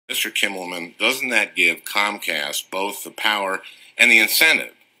Mr. Kimmelman, doesn't that give Comcast both the power and the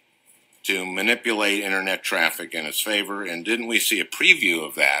incentive to manipulate internet traffic in its favor? And didn't we see a preview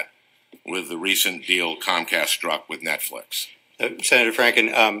of that with the recent deal Comcast struck with Netflix? Senator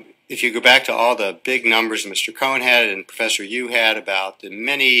Franken, if you go back to all the big numbers Mr. Cohen had and Professor Yu had about the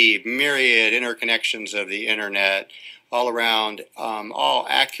many myriad interconnections of the internet all around, all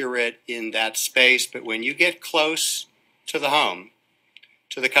accurate in that space, but when you get close to the home,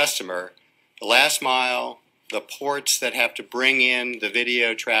 to the customer, the last mile, the ports that have to bring in the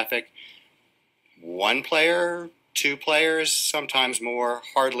video traffic, one player, two players, sometimes more,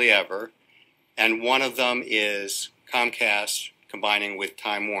 hardly ever, and one of them is Comcast combining with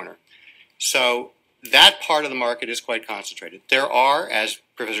Time Warner. So that part of the market is quite concentrated. There are, as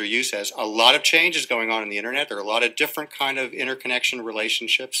Professor Yu says, a lot of changes going on in the internet. There are a lot of different kind of interconnection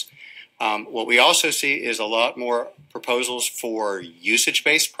relationships. What we also see is a lot more proposals for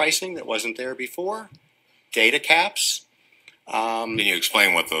usage-based pricing that wasn't there before, data caps. Can you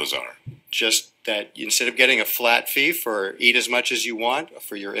explain what those are? Just that instead of getting a flat fee for eat as much as you want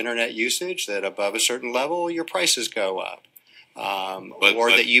for your internet usage, that above a certain level your prices go up. Or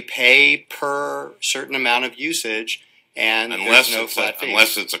that you pay per certain amount of usage and there's no flat fee.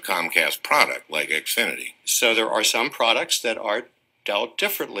 Unless it's a Comcast product like Xfinity. So there are some products that are dealt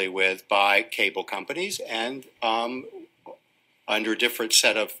differently with by cable companies and under a different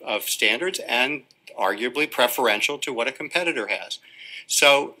set of standards and arguably preferential to what a competitor has.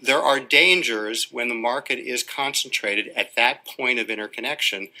 So there are dangers when the market is concentrated at that point of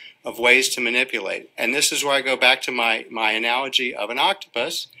interconnection of ways to manipulate. And this is where I go back to my analogy of an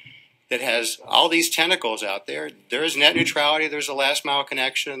octopus that has all these tentacles out there. There's net neutrality, there's a last mile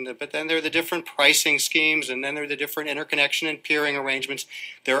connection, but then there are the different pricing schemes, and then there are the different interconnection and peering arrangements.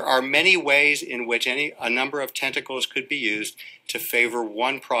 There are many ways in which a number of tentacles could be used to favor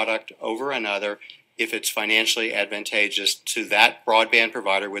one product over another if it's financially advantageous to that broadband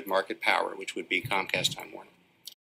provider with market power, which would be Comcast Time Warner.